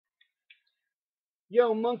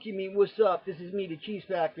Yo, Monkey Meat, what's up? This is me, the Cheese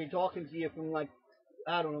Factory, talking to you from like,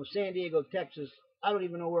 I don't know, San Diego, Texas. I don't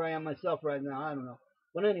even know where I am myself right now. I don't know.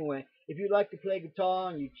 But anyway, if you like to play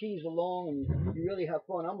guitar and you cheese along and you really have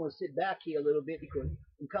fun, I'm gonna sit back here a little bit because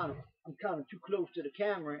I'm kind of too close to the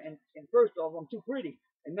camera, and first off, I'm too pretty,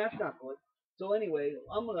 and that's not good. So anyway,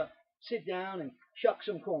 I'm gonna sit down and shuck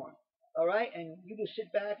some corn. All right, and you just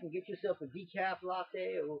sit back and get yourself a decaf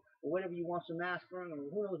latte or whatever you want, some aspirin, or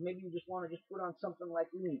who knows, maybe you just want to just put on something like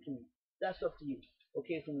Looney Tunes. That's up to you.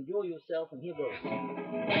 Okay, so enjoy yourself, and here goes.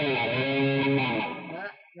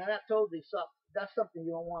 Now that totally sucks. That's something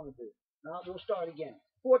you don't want to do. Now we'll start again.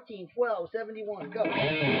 14, 12, 71, go.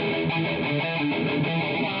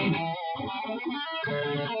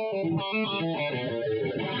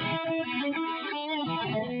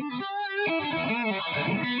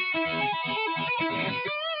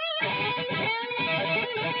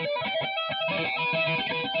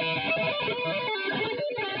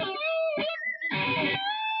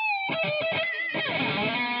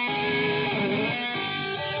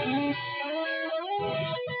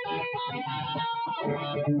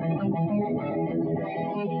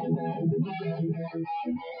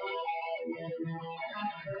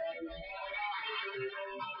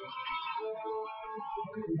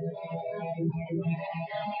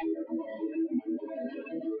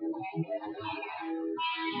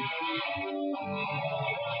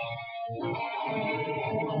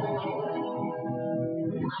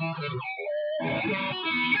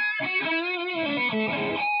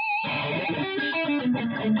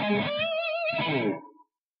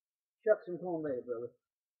 Shuck some corn later, brother.